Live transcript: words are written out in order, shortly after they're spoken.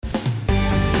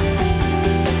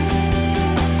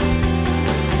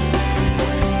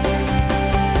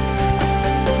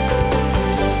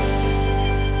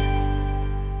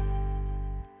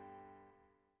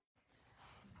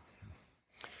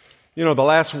You know, the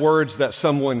last words that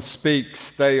someone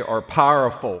speaks, they are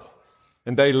powerful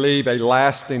and they leave a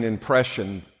lasting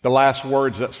impression. The last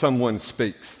words that someone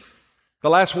speaks. The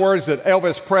last words that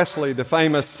Elvis Presley, the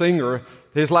famous singer,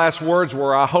 his last words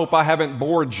were, "I hope I haven't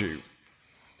bored you."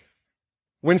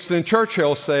 Winston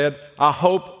Churchill said, "I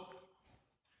hope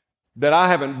that I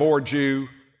haven't bored you,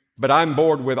 but I'm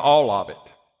bored with all of it."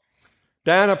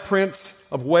 Diana, Prince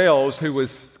of Wales, who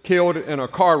was killed in a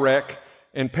car wreck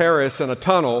in Paris in a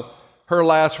tunnel, her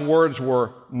last words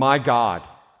were, "My God,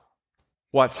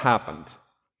 what's happened?"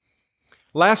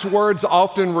 Last words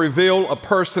often reveal a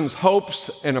person's hopes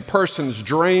and a person's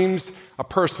dreams, a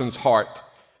person's heart.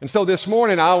 And so this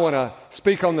morning I want to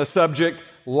speak on the subject,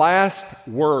 last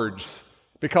words,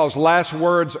 because last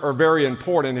words are very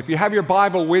important. If you have your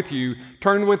Bible with you,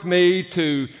 turn with me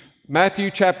to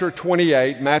Matthew chapter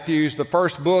 28. Matthew's the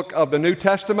first book of the New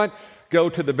Testament. Go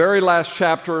to the very last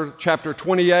chapter, chapter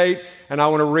 28, and I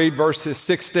want to read verses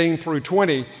 16 through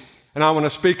 20, and I want to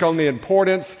speak on the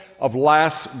importance of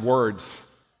last words.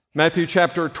 Matthew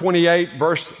chapter 28,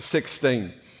 verse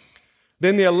 16.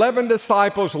 Then the 11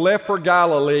 disciples left for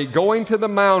Galilee, going to the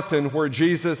mountain where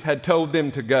Jesus had told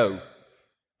them to go.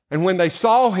 And when they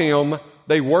saw him,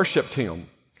 they worshiped him.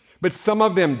 But some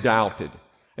of them doubted.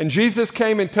 And Jesus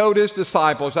came and told his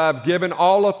disciples, "I have given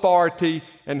all authority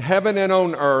in heaven and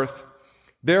on earth.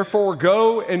 Therefore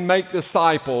go and make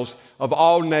disciples of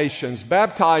all nations,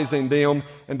 baptizing them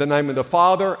in the name of the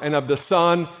Father and of the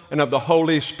Son and of the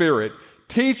Holy Spirit.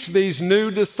 Teach these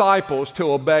new disciples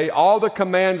to obey all the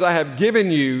commands I have given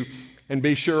you, and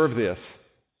be sure of this,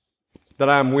 that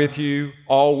I am with you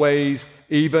always,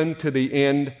 even to the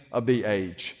end of the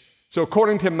age." So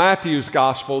according to Matthew's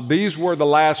gospel, these were the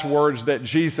last words that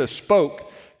Jesus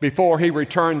spoke before he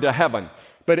returned to heaven.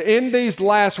 But in these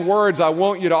last words, I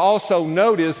want you to also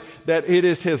notice that it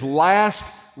is his last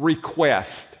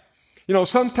request. You know,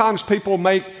 sometimes people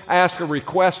ask a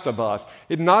request of us.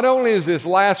 It not only is his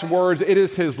last words, it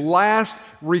is his last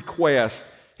request.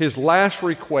 His last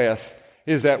request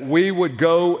is that we would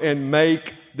go and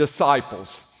make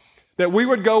disciples. That we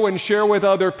would go and share with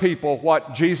other people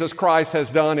what Jesus Christ has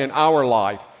done in our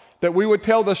life. That we would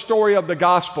tell the story of the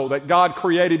gospel, that God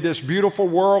created this beautiful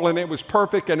world and it was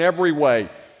perfect in every way.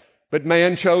 But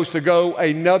man chose to go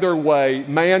another way,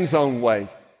 man's own way.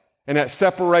 And that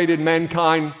separated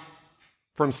mankind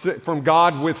from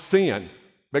God with sin.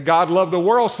 But God loved the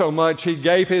world so much, he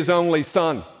gave his only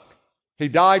son. He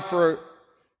died for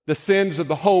the sins of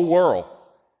the whole world.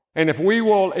 And if we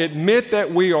will admit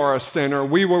that we are a sinner,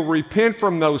 we will repent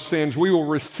from those sins, we will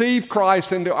receive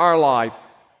Christ into our life,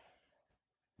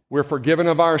 we're forgiven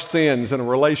of our sins, and a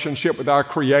relationship with our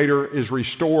Creator is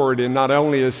restored. And not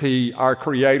only is he our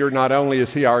Creator, not only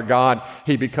is he our God,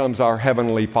 he becomes our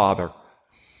Heavenly Father.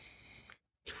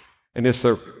 And it's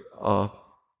a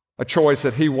choice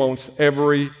that he wants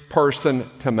every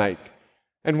person to make.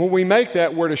 And when we make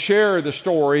that, we're to share the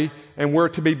story and we're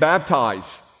to be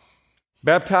baptized.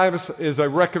 Baptized is a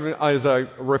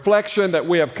reflection that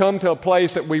we have come to a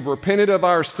place that we've repented of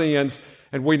our sins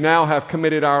and we now have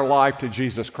committed our life to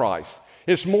Jesus Christ.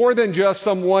 It's more than just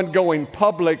someone going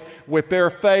public with their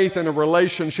faith and a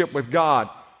relationship with God.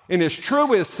 In its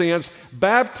truest sense,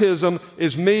 baptism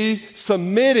is me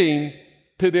submitting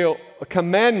to the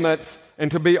commandments and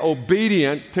to be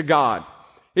obedient to God.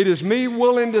 It is me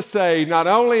willing to say, not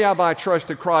only have I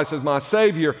trusted Christ as my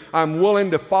Savior, I'm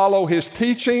willing to follow his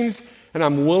teachings and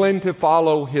I'm willing to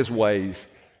follow his ways.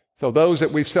 So those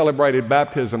that we've celebrated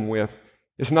baptism with,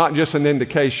 it's not just an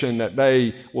indication that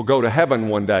they will go to heaven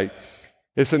one day.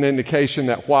 It's an indication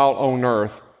that while on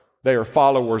earth, they are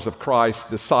followers of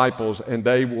Christ, disciples, and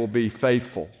they will be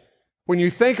faithful. When you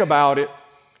think about it,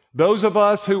 those of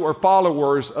us who are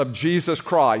followers of Jesus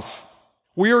Christ,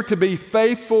 we are to be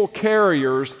faithful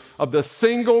carriers of the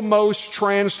single most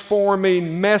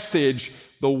transforming message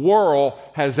the world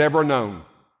has ever known,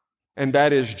 and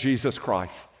that is Jesus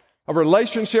Christ. A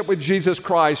relationship with Jesus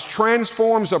Christ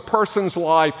transforms a person's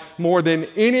life more than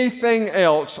anything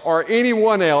else or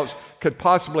anyone else could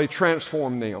possibly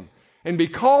transform them. And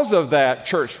because of that,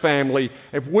 church family,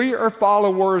 if we are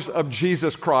followers of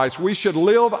Jesus Christ, we should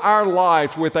live our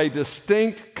lives with a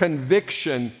distinct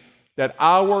conviction that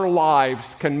our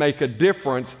lives can make a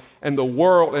difference in the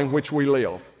world in which we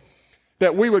live.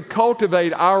 That we would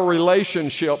cultivate our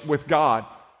relationship with God.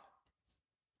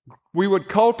 We would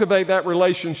cultivate that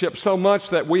relationship so much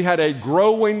that we had a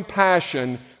growing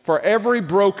passion for every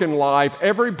broken life,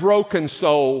 every broken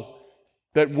soul,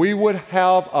 that we would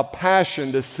have a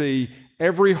passion to see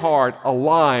every heart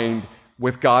aligned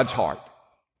with God's heart.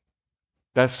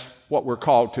 That's what we're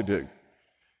called to do.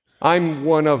 I'm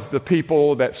one of the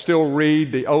people that still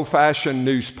read the old-fashioned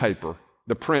newspaper,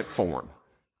 the print form,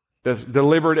 that's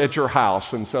delivered at your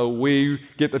house. And so we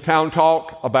get the Town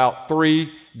Talk about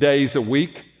 3 days a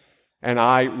week, and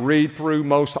I read through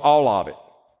most all of it.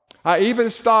 I even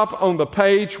stop on the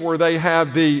page where they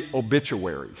have the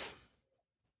obituaries,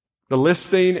 the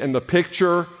listing and the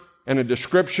picture and a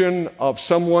description of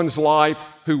someone's life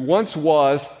who once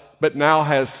was, but now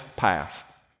has passed.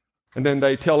 And then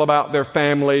they tell about their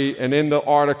family, and in the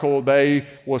article they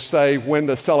will say when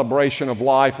the celebration of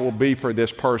life will be for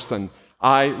this person.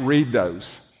 I read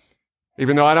those.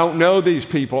 Even though I don't know these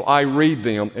people, I read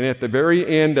them, and at the very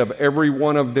end of every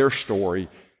one of their story,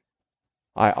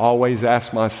 I always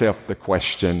ask myself the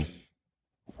question,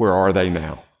 where are they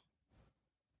now?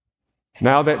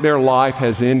 Now that their life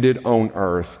has ended on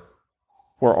earth,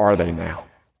 where are they now?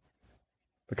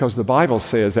 Because the Bible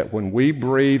says that when we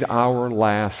breathe our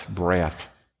last breath,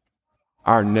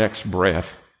 our next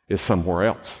breath is somewhere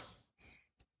else.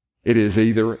 It is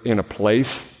either in a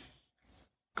place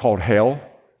called hell,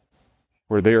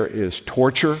 where there is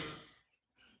torture,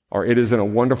 or it is in a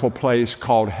wonderful place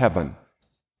called heaven.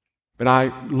 And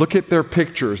I look at their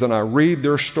pictures and I read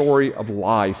their story of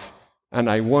life, and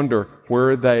I wonder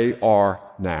where they are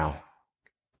now.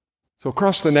 So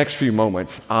across the next few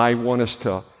moments, I want us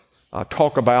to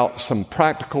talk about some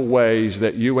practical ways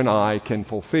that you and I can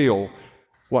fulfill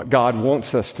what God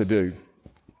wants us to do.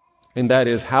 And that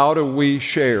is, how do we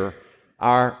share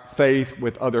our faith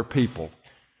with other people?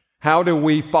 How do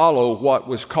we follow what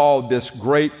was called this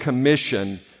Great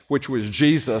Commission, which was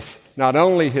Jesus, not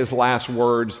only his last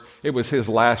words, it was his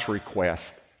last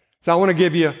request. So I want to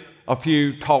give you a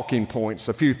few talking points,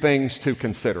 a few things to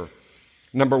consider.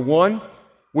 Number one,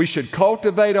 we should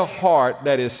cultivate a heart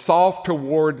that is soft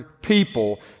toward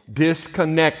people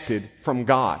disconnected from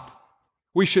God.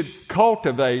 We should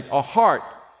cultivate a heart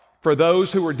for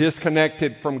those who are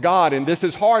disconnected from God. And this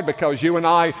is hard because you and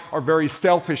I are very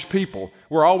selfish people.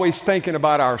 We're always thinking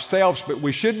about ourselves, but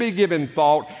we should be giving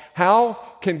thought, how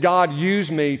can God use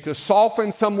me to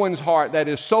soften someone's heart that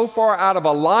is so far out of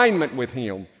alignment with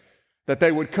him that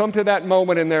they would come to that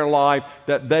moment in their life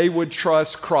that they would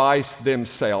trust Christ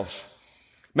themselves.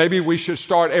 Maybe we should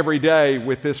start every day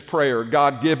with this prayer: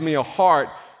 God, give me a heart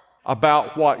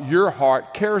about what your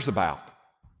heart cares about.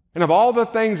 And of all the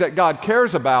things that God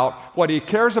cares about, what he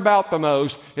cares about the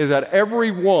most is that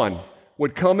everyone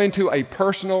would come into a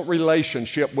personal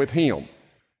relationship with him.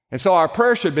 And so our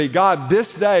prayer should be, God,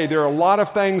 this day there are a lot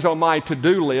of things on my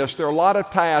to-do list. There are a lot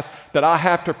of tasks that I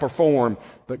have to perform.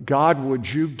 But God, would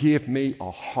you give me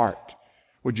a heart?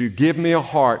 Would you give me a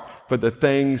heart for the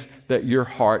things that your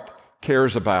heart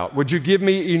cares about? Would you give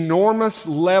me enormous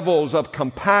levels of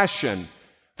compassion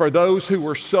for those who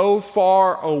were so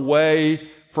far away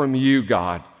from you,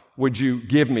 God? Would you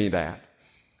give me that?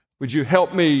 Would you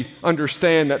help me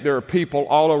understand that there are people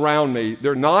all around me?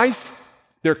 They're nice,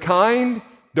 they're kind,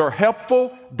 they're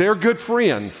helpful, they're good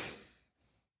friends,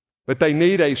 but they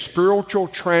need a spiritual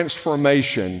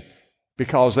transformation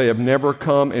because they have never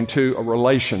come into a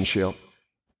relationship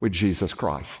with Jesus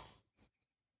Christ.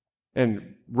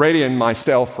 And readying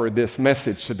myself for this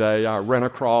message today, I ran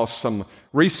across some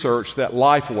research that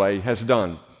Lifeway has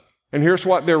done. And here's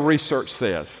what their research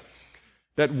says: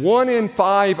 that 1 in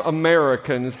 5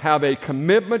 Americans have a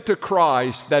commitment to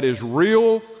Christ that is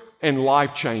real and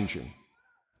life-changing.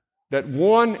 That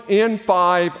 1 in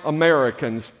 5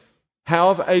 Americans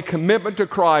have a commitment to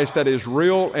Christ that is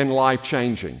real and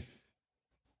life-changing.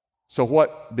 So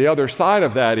what the other side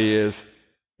of that is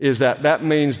that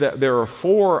means that there are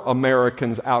 4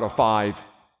 Americans out of 5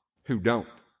 who don't.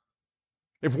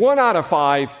 If 1 out of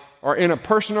 5 are in a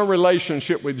personal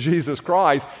relationship with Jesus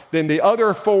Christ, then the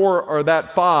other 4 or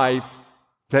that 5,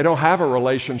 they don't have a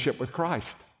relationship with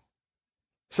Christ.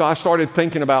 So I started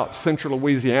thinking about Central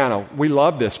Louisiana. We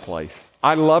love this place.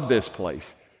 I love this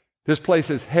place. This place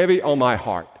is heavy on my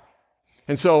heart.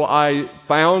 And so I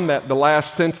found that the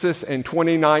last census in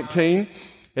 2019,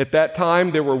 at that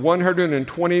time, there were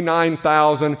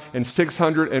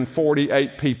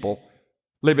 129,648 people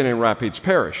living in Rapides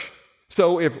Parish.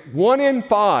 So if 1 in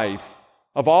 5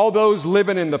 of all those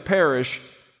living in the parish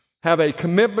have a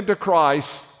commitment to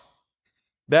Christ,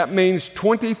 that means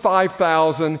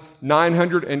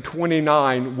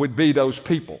 25,929 would be those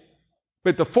people.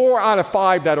 But the 4 out of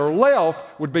 5 that are left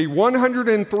would be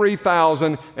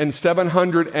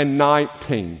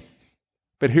 103,719.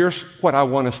 But here's what I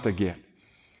want us to get.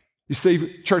 You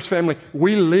see, church family,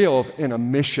 we live in a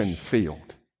mission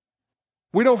field.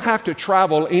 We don't have to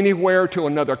travel anywhere to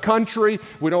another country.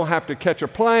 We don't have to catch a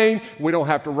plane. We don't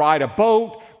have to ride a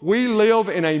boat. We live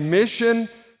in a mission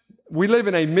We live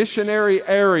in a missionary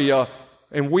area,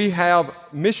 and we have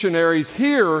missionaries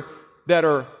here that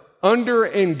are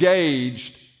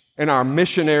under-engaged in our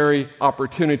missionary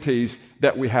opportunities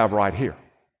that we have right here.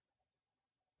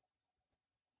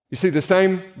 You see, the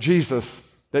same Jesus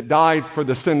that died for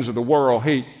the sins of the world,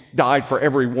 he died for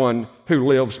everyone who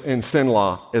lives in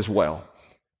Sinlah as well.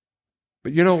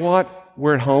 But you know what?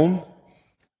 We're at home,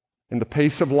 and the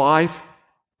pace of life,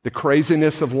 the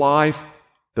craziness of life,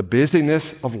 the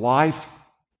busyness of life,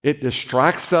 it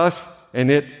distracts us and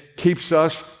it keeps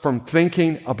us from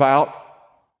thinking about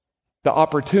the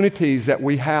opportunities that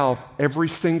we have every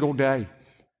single day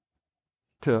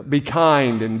to be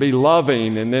kind and be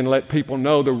loving, and then let people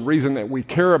know the reason that we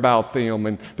care about them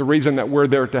and the reason that we're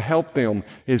there to help them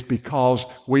is because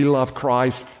we love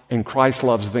Christ and Christ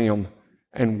loves them,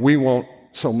 and we want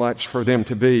so much for them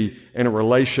to be in a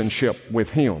relationship with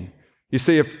Him. You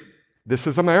see, if this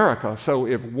is America, so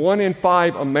if 1 in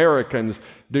 5 Americans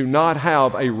do not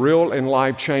have a real and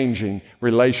life-changing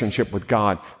relationship with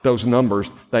God, those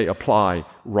numbers, they apply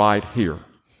right here.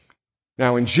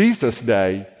 Now, in Jesus'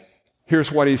 day,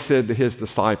 here's what He said to His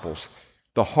disciples: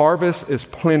 the harvest is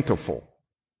plentiful,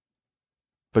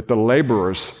 but the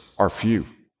laborers are few.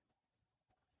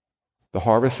 The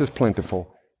harvest is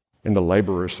plentiful, and the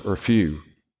laborers are few,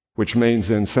 which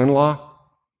means in Sinlah,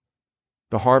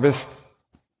 the harvest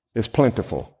is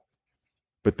plentiful,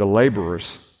 but the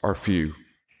laborers are few.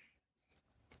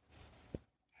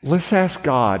 Let's ask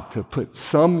God to put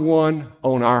someone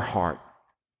on our heart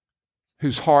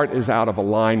whose heart is out of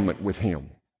alignment with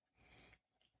Him.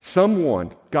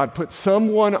 God put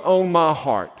someone on my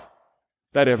heart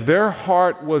that if their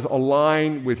heart was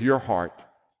aligned with your heart,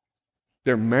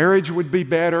 their marriage would be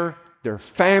better, their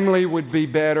family would be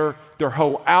better, their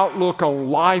whole outlook on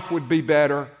life would be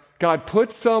better. God,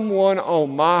 put someone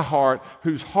on my heart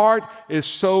whose heart is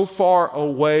so far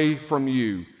away from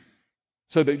you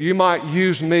so that you might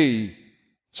use me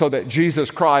so that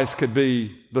Jesus Christ could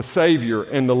be the Savior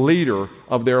and the leader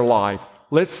of their life.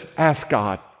 Let's ask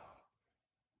God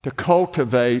to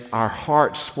cultivate our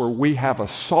hearts where we have a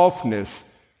softness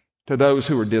to those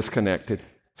who are disconnected.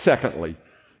 Secondly,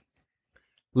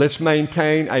 let's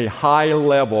maintain a high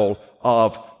level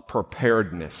of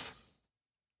preparedness.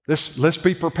 Let's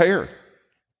be prepared.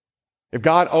 If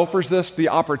God offers us the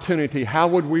opportunity, how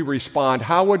would we respond?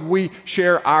 How would we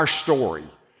share our story?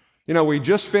 You know, we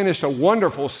just finished a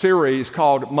wonderful series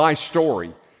called My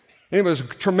Story. It was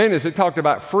tremendous. It talked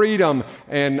about freedom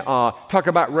and talked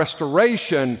about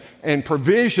restoration and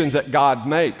provisions that God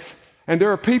makes. And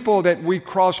there are people that we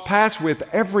cross paths with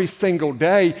every single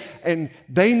day, and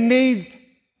they need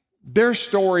their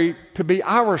story to be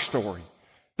our story.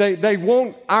 They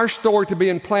want our story to be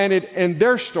implanted in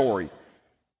their story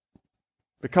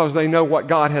because they know what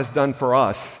God has done for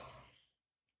us.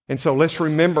 And so let's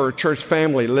remember, church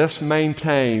family, let's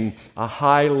maintain a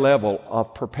high level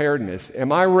of preparedness.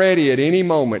 Am I ready at any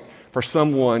moment for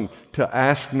someone to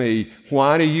ask me,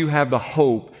 why do you have the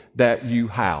hope that you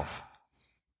have?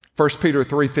 1 Peter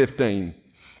 3:15.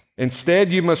 Instead,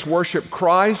 you must worship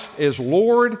Christ as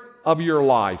Lord of your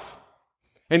life.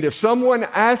 And if someone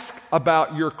asks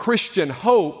about your Christian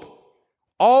hope,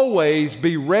 always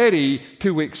be ready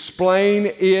to explain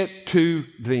it to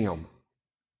them.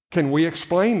 Can we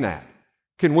explain that?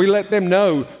 Can we let them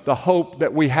know the hope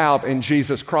that we have in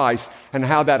Jesus Christ and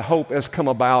how that hope has come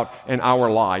about in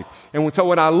our life? And so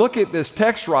when I look at this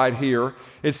text right here,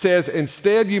 it says,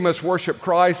 instead you must worship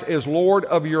Christ as Lord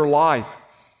of your life.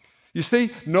 You see,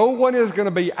 no one is going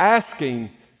to be asking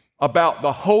about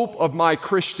the hope of my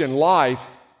Christian life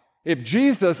if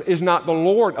Jesus is not the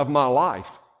Lord of my life.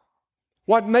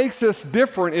 What makes us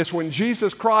different is when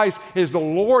Jesus Christ is the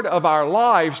Lord of our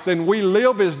lives, then we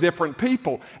live as different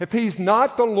people. If He's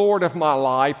not the Lord of my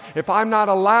life, if I'm not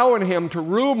allowing Him to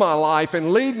rule my life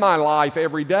and lead my life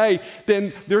every day,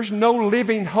 then there's no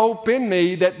living hope in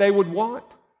me that they would want.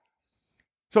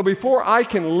 So before I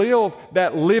can live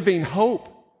that living hope,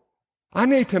 I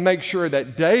need to make sure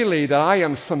that daily that I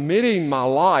am submitting my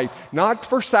life, not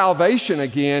for salvation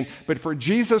again, but for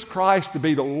Jesus Christ to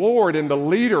be the Lord and the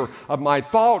leader of my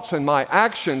thoughts and my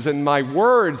actions and my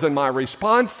words and my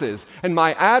responses and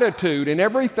my attitude and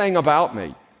everything about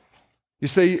me. You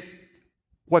see,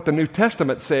 what the New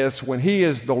Testament says, when He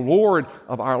is the Lord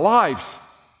of our lives,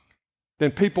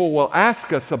 then people will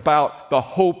ask us about the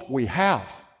hope we have.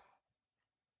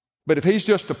 But if He's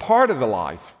just a part of the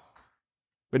life,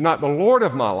 but not the Lord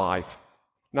of my life,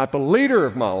 not the leader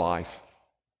of my life,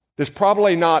 there's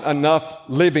probably not enough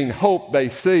living hope they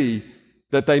see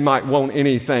that they might want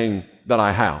anything that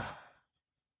I have.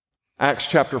 Acts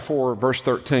chapter 4, verse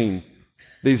 13,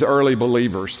 these early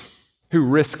believers, who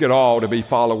risk it all to be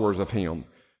followers of him.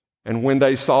 And when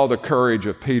they saw the courage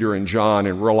of Peter and John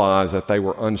and realized that they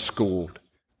were unschooled,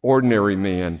 ordinary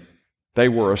men, they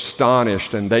were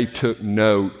astonished and they took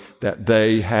note that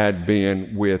they had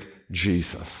been with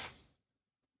Jesus.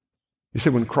 You see,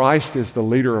 when Christ is the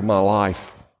leader of my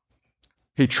life,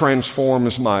 he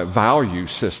transforms my value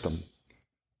system.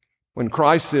 When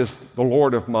Christ is the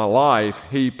Lord of my life,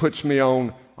 he puts me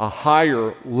on a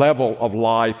higher level of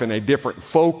life and a different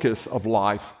focus of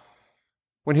life.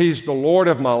 When he's the Lord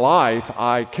of my life,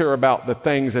 I care about the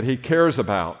things that he cares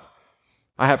about.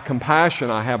 I have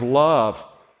compassion, I have love.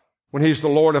 When he's the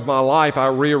Lord of my life, I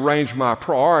rearrange my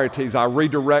priorities, I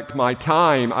redirect my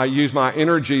time, I use my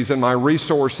energies and my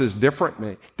resources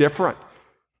different.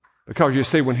 Because you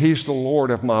see, when he's the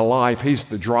Lord of my life, he's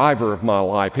the driver of my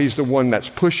life. He's the one that's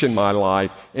pushing my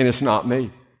life, and it's not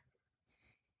me.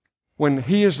 When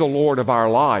he is the Lord of our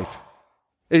life,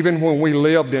 even when we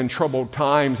lived in troubled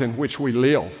times in which we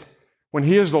live, when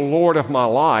he is the Lord of my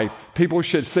life, people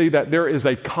should see that there is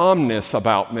a calmness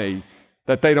about me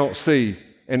that they don't see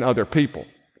in other people.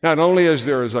 Not only is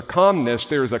there a calmness,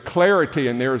 there is a clarity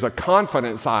and there is a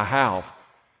confidence I have.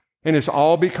 And it's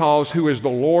all because who is the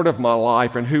Lord of my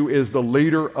life and who is the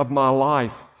leader of my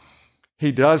life.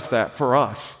 He does that for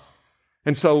us.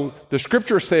 And so the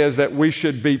scripture says that we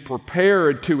should be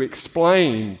prepared to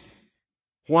explain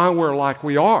why we're like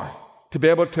we are, to be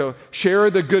able to share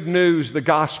the good news, the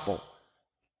gospel,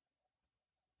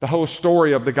 the whole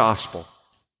story of the gospel,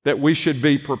 that we should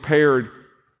be prepared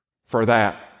for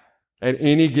that at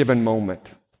any given moment.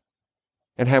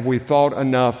 And have we thought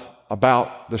enough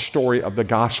about the story of the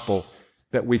gospel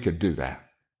that we could do that?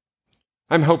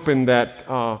 I'm hoping that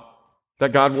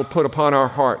God will put upon our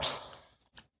hearts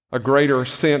a greater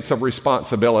sense of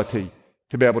responsibility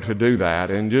to be able to do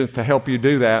that. And just to help you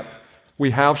do that,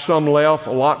 we have some left.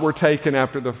 A lot were taken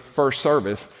after the first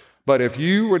service. But if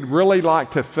you would really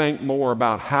like to think more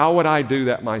about how would I do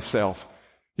that myself,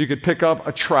 you could pick up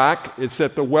a tract. It's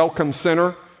at the Welcome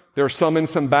Center. There are some in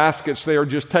some baskets there.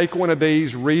 Just take one of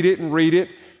these, read it.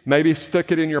 Maybe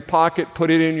stick it in your pocket, put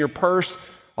it in your purse.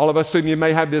 All of a sudden you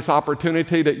may have this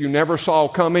opportunity that you never saw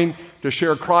coming to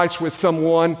share Christ with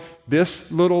someone. This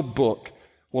little book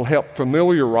will help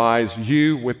familiarize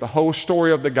you with the whole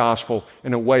story of the gospel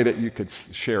in a way that you could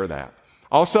share that.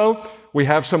 Also, we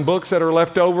have some books that are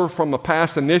left over from a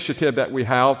past initiative that we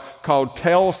have called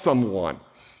Tell Someone.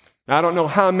 Now, I don't know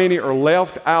how many are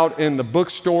left out in the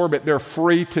bookstore, but they're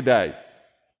free today.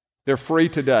 They're free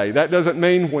today. That doesn't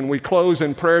mean when we close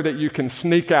in prayer that you can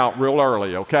sneak out real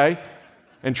early, okay?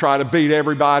 And try to beat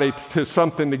everybody to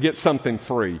something to get something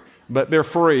free. But they're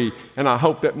free, and I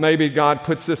hope that maybe God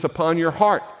puts this upon your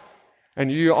heart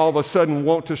and you all of a sudden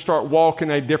want to start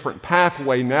walking a different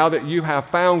pathway now that you have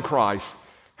found Christ.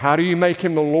 How do you make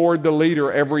him the Lord, the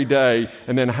leader every day?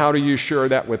 And then how do you share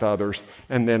that with others?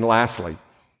 And then lastly,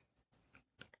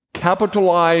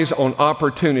 capitalize on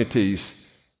opportunities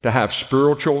to have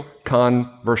spiritual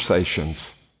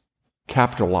conversations.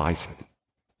 Capitalize it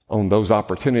on those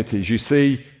opportunities. You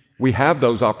see, we have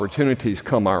those opportunities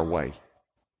come our way.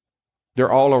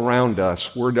 They're all around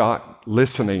us. We're not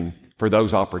listening for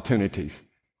those opportunities.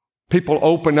 People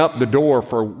open up the door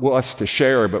for us to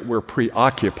share, but we're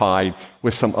preoccupied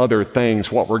with some other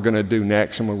things, what we're going to do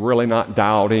next, and we're really not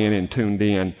dialed in and tuned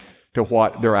in to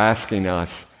what they're asking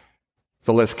us.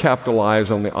 So let's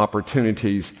capitalize on the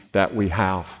opportunities that we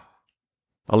have.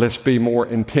 Let's be more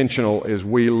intentional as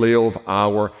we live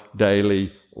our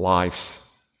daily lives.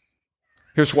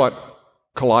 Here's what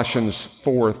Colossians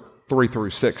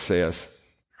 4:3-6 says.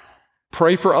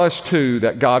 Pray for us too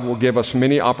that God will give us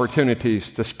many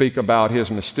opportunities to speak about his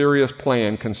mysterious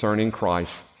plan concerning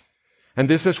Christ. And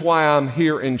this is why I'm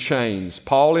here in chains.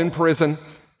 Paul in prison,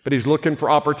 but he's looking for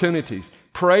opportunities.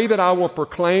 Pray that I will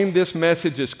proclaim this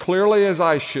message as clearly as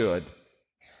I should,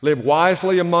 live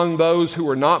wisely among those who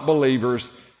are not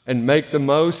believers, and make the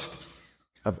most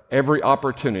of every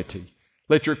opportunity.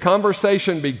 Let your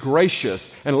conversation be gracious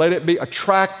and let it be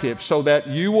attractive so that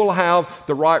you will have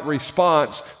the right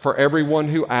response for everyone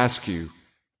who asks you.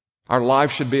 Our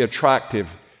life should be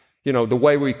attractive. You know, the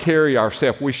way we carry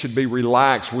ourselves, we should be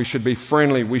relaxed, we should be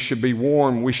friendly, we should be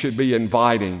warm, we should be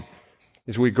inviting.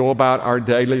 As we go about our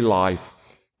daily life,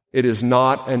 it is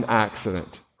not an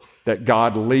accident that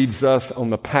God leads us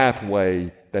on the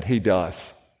pathway that he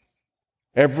does.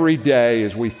 Every day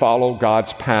as we follow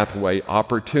God's pathway,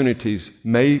 opportunities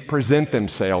may present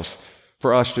themselves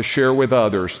for us to share with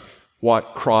others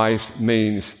what Christ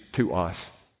means to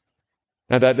us.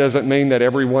 Now, that doesn't mean that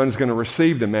everyone's going to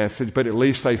receive the message, but at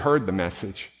least they heard the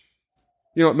message.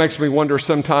 You know, it makes me wonder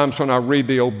sometimes when I read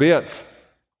the obits,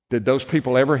 Did those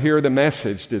people ever hear the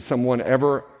message? Did someone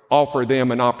ever offer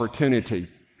them an opportunity?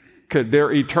 Could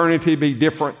their eternity be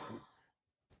different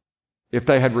if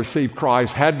they had received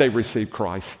Christ, had they received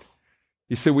Christ?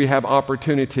 You see, we have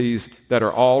opportunities that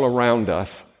are all around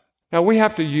us. Now, we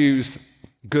have to use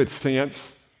good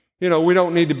sense. We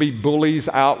don't need to be bullies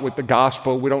out with the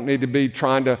gospel. We don't need to be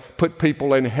trying to put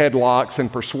people in headlocks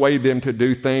and persuade them to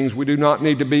do things. We do not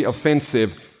need to be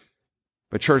offensive.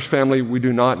 But church family, we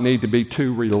do not need to be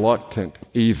too reluctant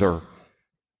either.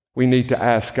 We need to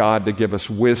ask God to give us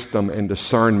wisdom and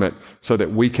discernment so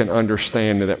that we can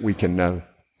understand and that we can know.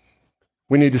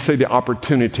 We need to see the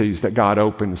opportunities that God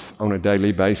opens on a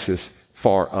daily basis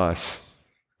for us.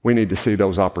 We need to see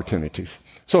those opportunities.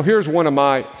 So here's one of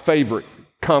my favorite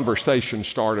conversation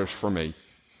starters for me.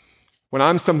 When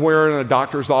I'm somewhere in a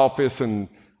doctor's office and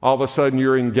all of a sudden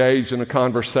you're engaged in a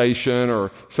conversation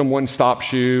or someone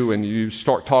stops you and you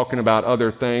start talking about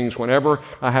other things, whenever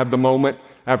I have the moment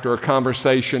after a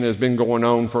conversation has been going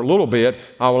on for a little bit,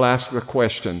 I will ask the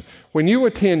question, when you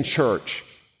attend church,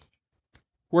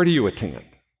 where do you attend?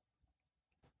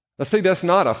 Now see, that's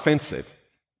not offensive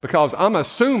because I'm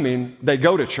assuming they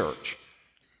go to church.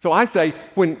 So I say,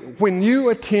 when you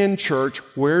attend church,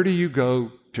 where do you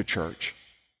go to church?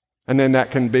 And then that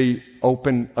can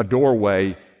open a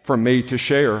doorway for me to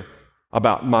share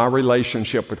about my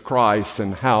relationship with Christ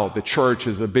and how the church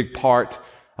is a big part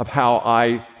of how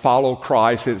I follow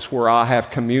Christ. It's where I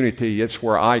have community. It's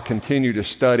where I continue to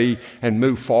study and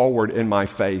move forward in my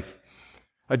faith.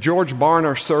 A George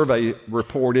Barna survey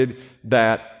reported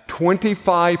that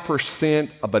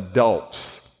 25% of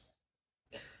adults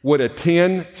would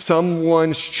attend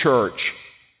someone's church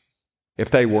if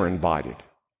they were invited.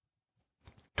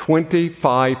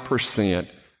 25%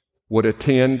 would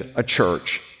attend a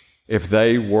church if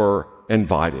they were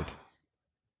invited.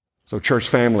 So church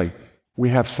family, we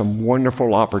have some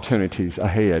wonderful opportunities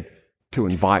ahead to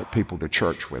invite people to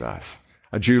church with us.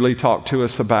 Julie talked to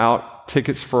us about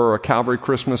tickets for a Calvary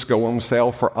Christmas go on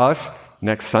sale for us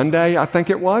next Sunday, I think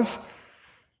it was.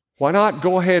 Why not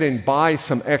go ahead and buy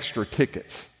some extra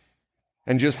tickets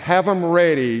and just have them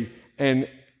ready and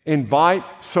invite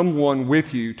someone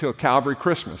with you to a Calvary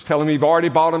Christmas. Tell them you've already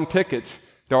bought them tickets,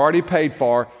 they're already paid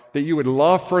for, that you would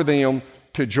love for them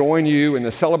to join you in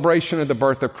the celebration of the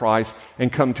birth of Christ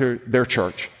and come to their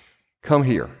church. Come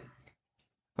here.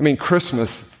 I mean,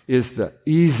 Christmas is the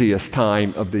easiest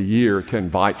time of the year to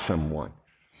invite someone.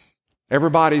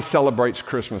 Everybody celebrates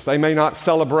Christmas. They may not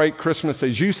celebrate Christmas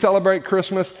as you celebrate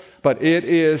Christmas, but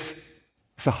it's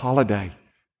a holiday.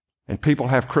 And people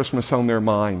have Christmas on their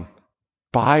mind.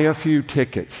 Buy a few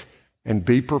tickets and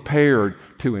be prepared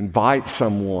to invite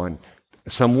someone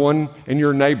in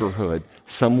your neighborhood,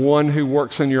 someone who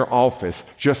works in your office,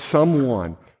 just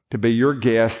someone to be your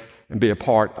guest and be a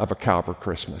part of a Calvary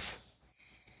Christmas.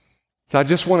 So I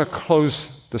just want to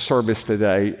close the service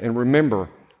today and remember,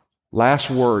 last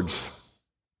words,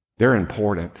 they're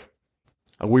important.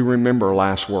 We remember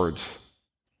last words.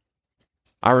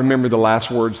 I remember the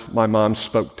last words my mom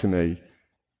spoke to me.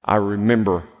 I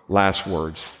remember last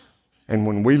words. And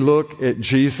when we look at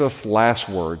Jesus' last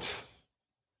words,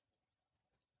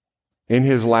 in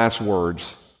his last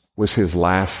words was his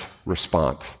last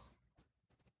response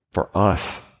for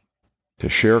us to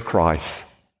share Christ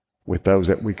with those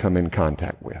that we come in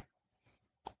contact with.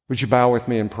 Would you bow with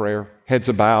me in prayer? Heads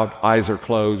are bowed, eyes are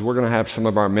closed. We're going to have some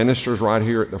of our ministers right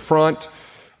here at the front.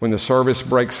 When the service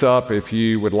breaks up, if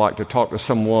you would like to talk to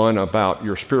someone about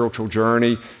your spiritual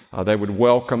journey, they would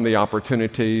welcome the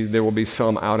opportunity. There will be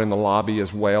some out in the lobby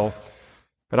as well.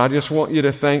 But I just want you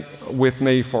to think with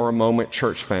me for a moment,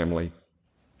 church family,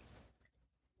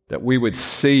 that we would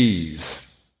seize,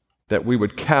 that we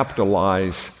would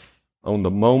capitalize on the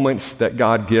moments that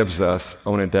God gives us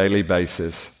on a daily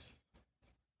basis,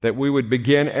 that we would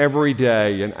begin every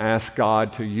day and ask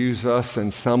God to use us in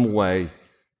some way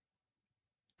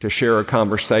to share a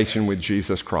conversation with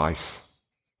Jesus Christ,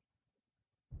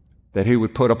 that he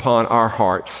would put upon our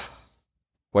hearts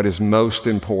what is most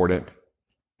important,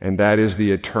 and that is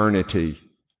the eternity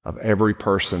of every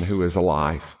person who is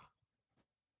alive.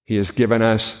 He has given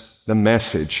us the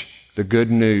message, the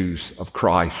good news of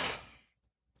Christ.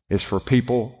 It's for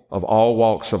people of all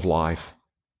walks of life,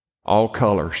 all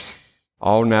colors,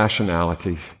 all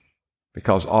nationalities,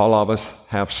 because all of us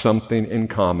have something in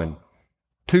common.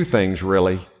 Two things,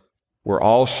 really. We're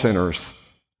all sinners,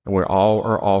 and we all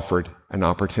are offered an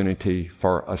opportunity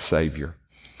for a Savior.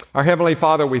 Our Heavenly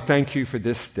Father, we thank you for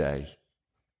this day.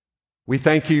 We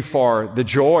thank you for the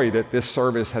joy that this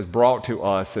service has brought to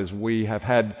us as we have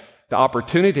had the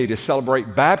opportunity to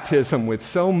celebrate baptism with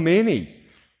so many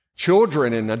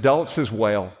children and adults as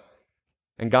well.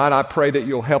 And God, I pray that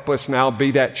you'll help us now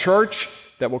be that church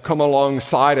that will come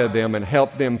alongside of them and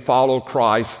help them follow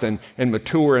Christ and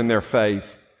mature in their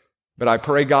faith. But I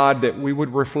pray, God, that we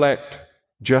would reflect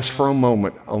just for a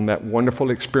moment on that wonderful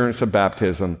experience of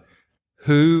baptism.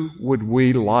 Who would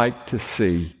we like to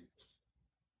see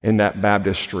in that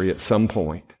baptistry at some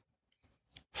point,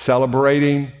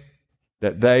 celebrating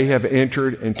that they have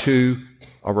entered into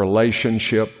a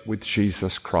relationship with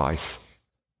Jesus Christ?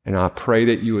 And I pray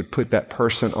that you would put that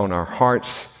person on our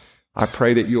hearts. I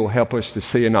pray that you'll help us to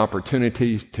see an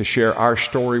opportunity to share our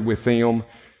story with them.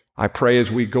 I pray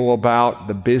as we go about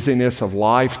the busyness of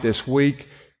life this week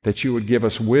that you would give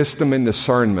us wisdom and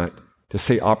discernment to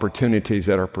see opportunities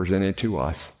that are presented to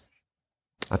us.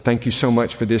 I thank you so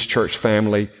much for this church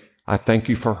family. I thank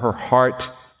you for her heart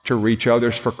to reach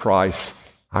others for Christ.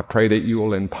 I pray that you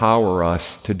will empower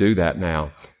us to do that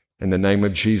now. In the name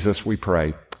of Jesus we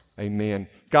pray. Amen.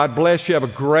 God bless you. Have a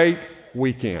great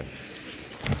weekend.